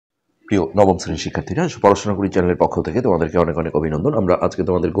প্রিয় নবম শ্রেণীর শিক্ষার্থীরা, পড়াশোনা করি চ্যানেলের পক্ষ থেকে তোমাদেরকে অনেক অনেক অভিনন্দন। আমরা আজকে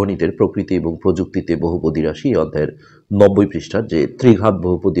তোমাদের গণিতের প্রকৃতি এবং প্রযুক্তিতে বহুপদী রাশি এই অধ্যায়ের 90 পৃষ্ঠার যে ত্রিঘাত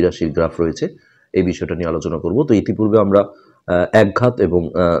বহুপদী রাশির গ্রাফ রয়েছে এই বিষয়টা নিয়ে আলোচনা করব। তো ইতিপূর্বে আমরা একঘাত এবং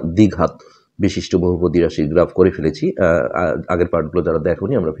দ্বিঘাত বিশিষ্ট বহুপদী রাশির গ্রাফ করে ফেলেছি। আগের পার্টগুলো যারা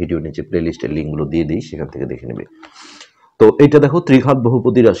দেখোনি, আমরা ভিডিও নিচে প্লেলিস্টের লিঙ্কগুলো দিয়ে দিই, সেখান থেকে দেখে নেবে। তো এটা দেখো, ত্রিঘাত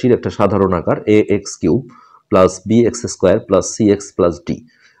বহুপদী রাশির একটা সাধারণ আকার ax³ plus bx² plus cx plus d।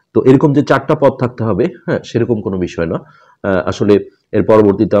 তো এরকম যে চারটা পদ থাকতে হবে, হ্যাঁ, সেরকম কোনো বিষয় না। আসলে এর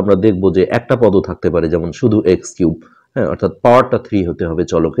পরবর্তীতে আমরা দেখব যে একটা পদও থাকতে পারে, যেমন শুধু x³, হ্যাঁ, অর্থাৎ পাওয়ারটা 3 হতে হবে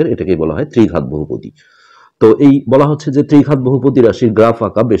চলকের, এটাকেই বলা হয় ত্রিঘাত বহুপদী। তো এই বলা হচ্ছে যে ত্রিঘাত বহুপদী রাশির গ্রাফ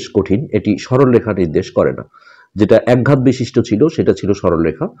আঁকা বেশ কঠিন, এটি সরলরেখা নির্দেশ করে না। যেটা একঘাত বিশিষ্ট ছিল সেটা ছিল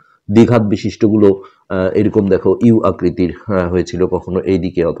সরলরেখা, দ্বিঘাত বিশিষ্টগুলো এরকম দেখো ইউ আকৃতির হয়েছিল, কখনো এই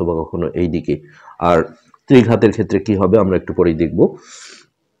দিকে অথবা কখনো এই দিকে। আর ত্রিঘাতের ক্ষেত্রে কি হবে আমরা একটু পরেই দেখব।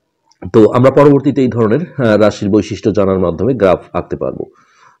 তো আমরা পরবর্তীতে এই ধরনের রাশির বৈশিষ্ট্য জানার মাধ্যমে গ্রাফ আঁকতে পারবো।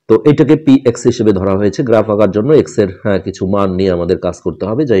 তো এটাকে px হিসেবে ধরা হয়েছে। গ্রাফ আঁকার জন্য x এর কিছু মান নিয়ে আমাদের কাজ করতে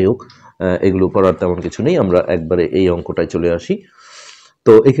হবে। যাই হোক, এগুলো করার তেমন কিছু নেই, আমরা একবারে এই অঙ্কটায় চলে আসি।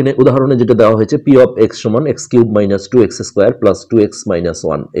 তো এখানে উদাহরণে যেটা দেওয়া হয়েছে, p of x সমান x³ minus 2x² plus 2x minus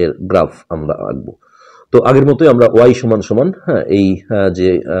 1 এর গ্রাফ আমরা আঁকবো। তো আগের মতোই আমরা y সমান সমান এই যে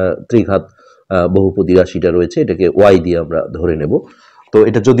ত্রিঘাত বহুপদী রাশিটা রয়েছে এটাকে y দিয়ে আমরা ধরে নেব। তো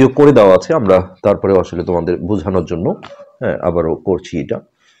এটা যদিও করে দেওয়া আছে, আমরা তারপরে আসলে তোমাদের বোঝানোর জন্য আবারও করছি এটা।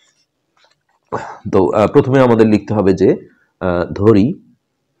 তো প্রথমে আমাদের লিখতে হবে যে ধরি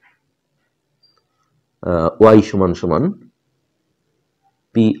y সমান সমান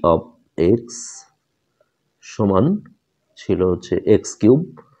p of x সমান ছিল হচ্ছে x³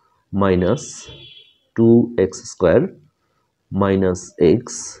 minus 2x² minus x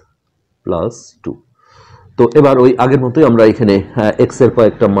plus 2। তো এবার ওই আগের মতোই আমরা এখানে x এর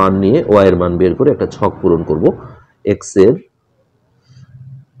কয়েকটা মান নিয়ে y এর মান বের করে একটা ছক পূরণ করব। x এর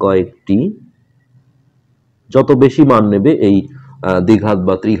কয়েকটি, যত বেশি মান নেবে এই দ্বিঘাত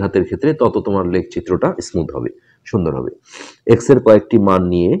বা ত্রিঘাতের ক্ষেত্রে তত তোমার লেখচিত্রটা স্মুথ হবে, সুন্দর হবে। x এর কয়েকটি মান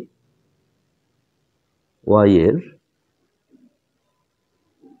নিয়ে y এর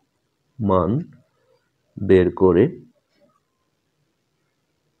মান বের করে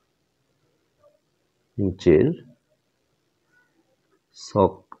নিচের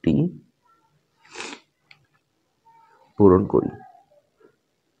ছকটি পূরণ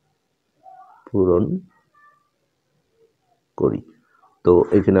করি। তো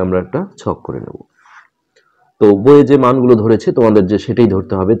এখানে আমরা একটা ছক করে নেব। তো বইয়ে যে মানগুলো ধরেছে তোমাদের যে সেটাই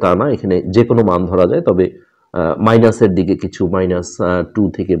ধরতে হবে তা না, এখানে যে কোনো মান ধরা যায়, তবে মাইনাসের দিকে কিছু -2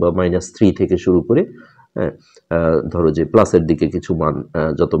 থেকে বা -3 থেকে শুরু করে ধরো যে প্লাসের দিকে কিছু মান,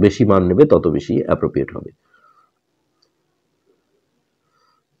 যত বেশি মান নেবে তত বেশি অ্যাপ্রোপ্রিয়েট হবে।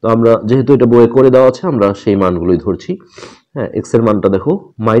 তো আমরা যেহেতু এটা বইয়ে করে দেওয়া আছে, আমরা সেই মানগুলোই ধরছি। হ্যাঁ, x এর মানটা দেখো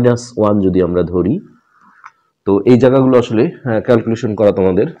 -1 যদি আমরা ধরি, তো এই জায়গাগুলো আসলে ক্যালকুলেশন করা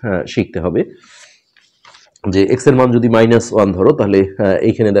তোমাদের শিখতে হবে। যে x এর মান যদি -1 ধরো, তাহলে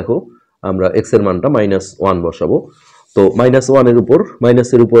এইখানে দেখো আমরা x এর মানটা -1 বসাবো। তো -1 এর উপর,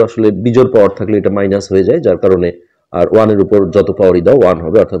 মাইনাসের উপর আসলে বিজোড় পাওয়ার থাকলে এটা মাইনাস হয়ে যায়, যার কারণে আর 1 এর উপর যত পাওয়ারই দাও 1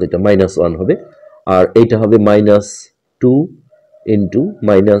 হবে, অর্থাৎ এটা -1 হবে। আর এইটা হবে -2 ইন্টু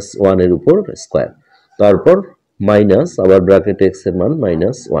 -1 এর উপর স্কোয়ার, তারপর মাইনাস আবার ব্র্যাকেটে x এর মান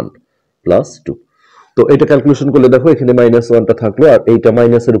 -1 প্লাস 2। তো এটা ক্যালকুলেশন করলে দেখো এখানে -1টা থাকলো, আর এইটা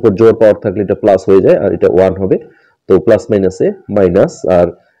মাইনাসের উপর জোর পাওয়ার থাকলে এটা প্লাস হয়ে যায়, আর এটা 1 হবে। তো প্লাস মাইনাসে মাইনাস, আর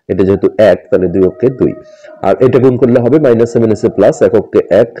এটা যেহেতু 1 তাহলে 2 অক্ষে 2, আর এটা গুণ করলে হবে মাইনাসে মাইনাসে প্লাস, 1 অক্ষে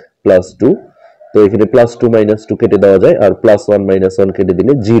 1 প্লাস 2। তো এখানে +2 -2 কেটে দেওয়া যায়, আর +1 -1 কেটে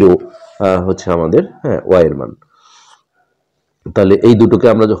দিলে 0 হচ্ছে আমাদের y এর মান। তাহলে এই দুটোকে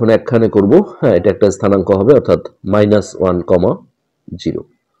আমরা যখন একখানে করব, এটা একটা স্থানাঙ্ক হবে, অর্থাৎ -1, 0।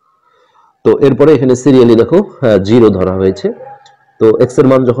 তো এরপরে এখানে সিরিয়ালি দেখো 0 ধরা হয়েছে। তো x এর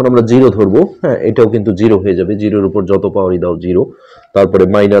মান যখন আমরা 0 ধরবো, এটাও কিন্তু 0 হয়ে যাবে, 0 এর উপর যত পাওয়ারই দাও 0। তারপরে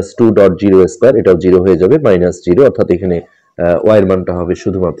 -2.0² এটাও 0 হয়ে যাবে, -0, অর্থাৎ এখানে y এর মানটা হবে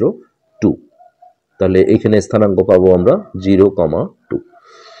শুধুমাত্র 2। তাহলে এখানে স্থানাঙ্ক পাবো আমরা 0, 2।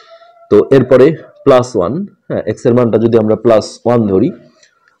 তো এরপরে +1, x এর মানটা যদি আমরা +1 ধরি,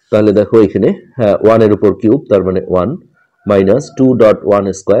 তাহলে দেখো এখানে 1 এর উপর কিউব, তার মানে 1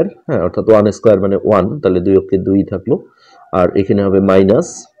 -2.1², অর্থাৎ 1² মানে 1, তাহলে 2 অক্ষে 2 থাকলো। আর এখানে হবে মাইনাস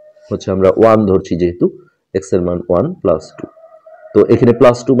হচ্ছে আমরা 1 ধরছি যেহেতু, x এর মান 1 +2। তো এখানে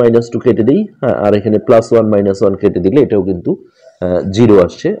 +2 -2 কেটে দিই, আর এখানে +1 -1 কেটে দিলে এটাও কিন্তু 0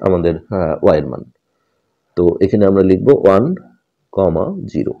 আসছে আমাদের y এর মান। তো এখানে আমরা লিখব 1,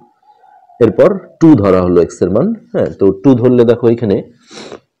 0। এরপর 2 ধরা হলো x এর মান। তো 2 ধরলে দেখো এখানে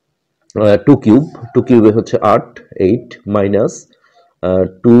টু কিউব, টু কিউবে হচ্ছে 8, 8 মাইনাস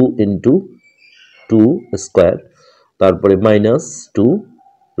 2 ইন্টু 2 স্কোয়ার, তারপরে মাইনাস 2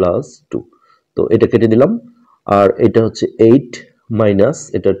 প্লাস 2, তো এটা কেটে দিলাম। আর এটা হচ্ছে 8 মাইনাস,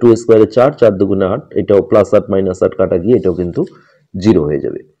 এটা 2 স্কোয়ারে 4, 4 দুগুণে 8, এটাও প্লাস 8 মাইনাস 8 কাটা গিয়ে এটাও কিন্তু 0 হয়ে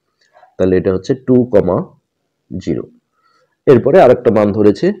যাবে। তাহলে এটা হচ্ছে 2,0। এরপরে আরেকটা মান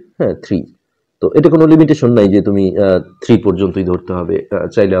ধরেছে, হ্যাঁ 3। তো এটা কোনো লিমিটেশন নাই যে তুমি 3 পর্যন্তই ধরতে হবে,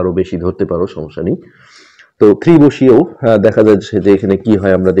 চাইলে আরো বেশি ধরতে পারো, সমস্যা নেই। তো 3 বসিয়েও দেখা যাচ্ছে যে এখানে কি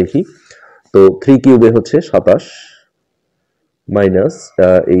হয় আমরা দেখি। তো 3 কিউবে হচ্ছে 27 মাইনাস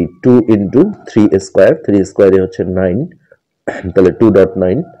এই 2 ইন্টু 3 স্কোয়ার, 3 স্কোয়ারে হচ্ছে 9, তাহলে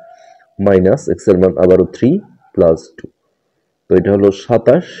 2.9 মাইনাস এক্স এর মান আবারও 3 প্লাস 2, তো এটা হলো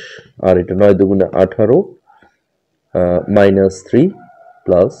 27, আর এটা 9 দুগুণে 18 মাইনাস 3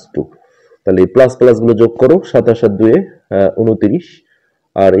 প্লাস 2, তাহলে এই প্লাস প্লাস গুলো যোগ করো, 27 আর 2 29,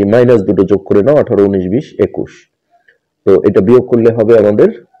 আর এই মাইনাস দুটো যোগ করে নাও, 18 19 20 21, তো এটা বিয়োগ করলে হবে আমাদের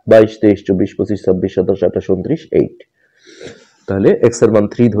 22 23 24 25 26 27 28 29 8। তাহলে এক্স এর মান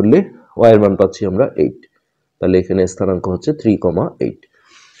 3 ধরলে ওয়াই এর মান পাচ্ছি আমরা 8, তাহলে এখানে স্থানাঙ্ক হচ্ছে 3,8।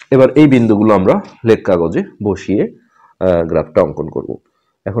 এবার এই বিন্দুগুলো আমরা লেখ কাগজে বসিয়ে গ্রাফটা অঙ্কন করব।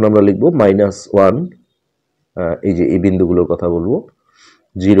 এখন আমরা লিখব -1, এই যে এই বিন্দুগুলোর কথা বলবো,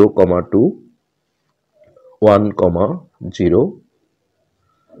 0,2, 1,0,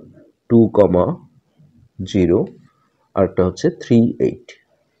 2,0, আরটা হচ্ছে 3,8,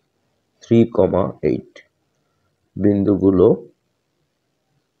 3,8 বিন্দুগুলো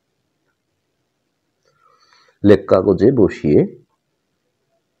লেখ কাগজে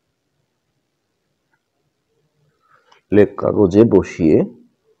বসিয়ে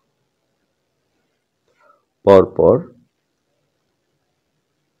পরপর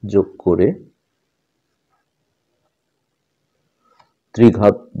যোগ করে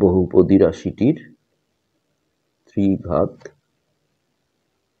ত্রিঘাত বহুপদী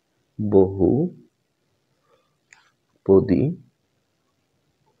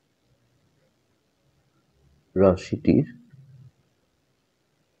রাশিটির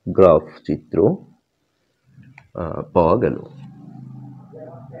গ্রাফ চিত্র পাওয়া গেল।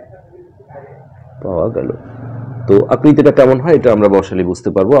 তো আকৃতিটা কেমন হয় এটা আমরা বসালে বুঝতে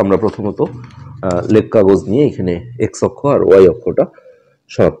পারবো। আমরা প্রথমত লেখ কাগজ নিয়ে এখানে এক্স অক্ষ আর ওয়াই অক্ষটা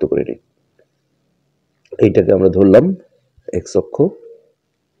শনাক্ত করে নিই। এইটাকে আমরা ধরলাম এক্স অক্ষ,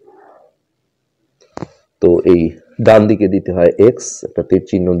 তো এই ডান দিকে দিতে হয় এক্স, একটা তীর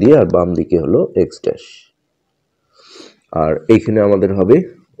চিহ্ন দিয়ে, আর বাম দিকে হলো এক্স ড্যাশ। আর এইখানে আমাদের হবে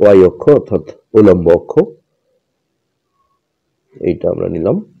ওয়াই অক্ষ অর্থাৎ উলম্ব অক্ষ, এইটা আমরা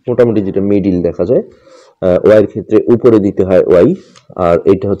নিলাম মোটামুটি যেটা মিডিল দেখা যায়। ওয়াই এর ক্ষেত্রে উপরে দিতে হয় ওয়াই, আর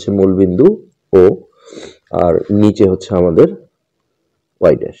এটা হচ্ছে মূল বিন্দু ও, আর নিচে হচ্ছে আমাদের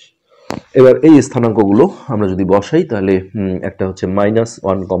ওয়াই ড্যাশ। এবার এই স্থানাঙ্কগুলো আমরা যদি বসাই তাহলে একটা হচ্ছে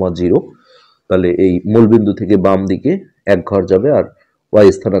 -1,0, তাহলে এই মূল বিন্দু থেকে বাম দিকে 1 ঘর যাবে, আর ওয়াই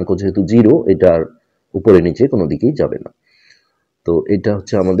স্থানাঙ্ক যেহেতু 0, এটা আর উপরে নিচে কোনো দিকেই যাবে না। তো এটা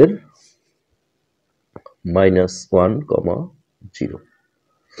হচ্ছে আমাদের -1,0।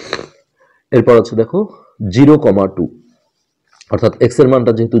 এরপর আছে দেখো 0,2, অর্থাৎ এক্স এর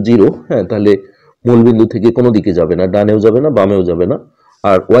মানটা যেহেতু 0, হ্যাঁ, তাহলে মূল বিন্দু থেকে কোনো দিকে যাবে না, ডানেও যাবে না বামেও যাবে না।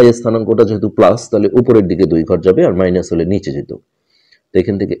 আর ওয়াই স্থানাঙ্কটা যেহেতু প্লাস, তাহলে উপরের দিকে 2 ঘর যাবে, আর মাইনাস হলে নিচে যেত। তো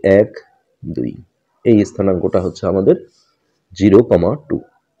এখান থেকে 1 2, এই স্থানাঙ্কটা হচ্ছে আমাদের 0,2,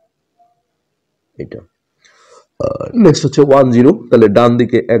 এটা। নেক্সট হচ্ছে 10, তাহলে ডান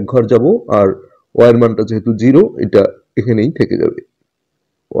দিকে 1 ঘর যাব, আর ওয়াই এর মানটা যেহেতু 0, এটা এখানেই থেকে যাবে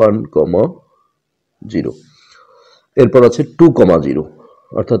 1,0। এরপর আছে 2,0,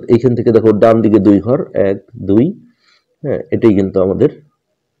 অর্থাৎ এখান থেকে দেখো ডান দিকে 2 ঘর, 1 2, হ্যাঁ, এটাই কিন্তু আমাদের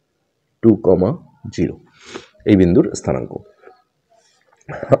 2,0 এই বিন্দুর স্থানাঙ্ক।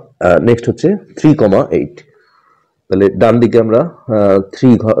 নেক্সট হচ্ছে 3,8, তাহলে ডান দিকে আমরা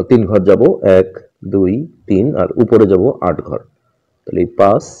 3 ঘর যাব, 1 2 3, আর উপরে যাব 8 ঘর, তাহলে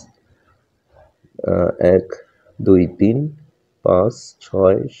 5 1 2 3 5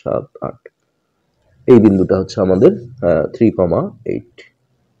 6 7 8, এই বিন্দুটা হচ্ছে আমাদের 3,8।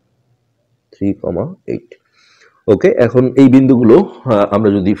 ওকে, এখন এই বিন্দুগুলো আমরা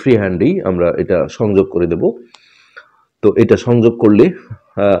যদি ফ্রি হ্যান্ডেই আমরা এটা সংযোগ করে দেব, তো এটা সংযোগ করলে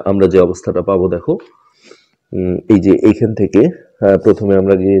আমরা যে অবস্থাটা পাবো দেখো, এই যে এইখান থেকে প্রথমে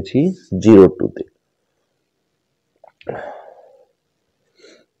আমরা গিয়েছি 0,2 তে,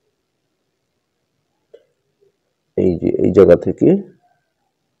 এই যে এই জায়গা থেকে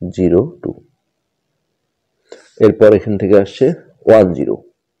 0,2, এরপর এখান থেকে আসছে 10,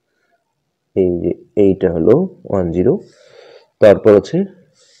 এই যে এইটা হলো 10, তারপর আছে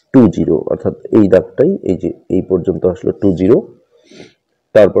 20, অর্থাৎ এই দাগটাই এই যে এই পর্যন্ত আসলো 20,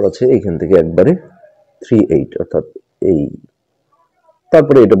 তারপর আছে এইখান থেকে একবারে 38, অর্থাৎ এই,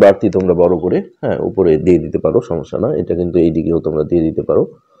 তারপরে এটা বাড়তি তোমরা বড় করে হ্যাঁ উপরে দিয়ে দিতে পারো, সমস্যা না। এটা কিন্তু এই দিকেও তোমরা দিয়ে দিতে পারো,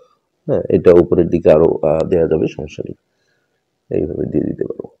 হ্যাঁ এটা উপরের দিকে আরো দেওয়া যাবে, সমস্যা নেই, এইভাবে দিয়ে দিতে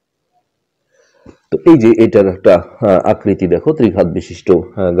পারো। তো এই যে এটার একটা আকৃতি দেখো, ত্রিঘাত বিশিষ্ট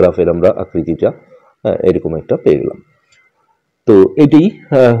গ্রাফের আমরা আকৃতিটা এরকম একটা পেয়ে গেলাম। তো এটাই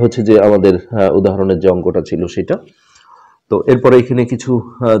হচ্ছে যে আমাদের উদাহরণের যে অঙ্কটা ছিল সেটা। তো এরপরে এখানে কিছু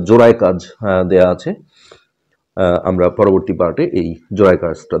জোড়ায় কাজ দেয়া আছে, আমরা পরবর্তী পার্টে এই জোড়ায়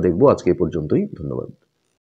কাজটা দেখবো। আজকে এই পর্যন্তই, ধন্যবাদ।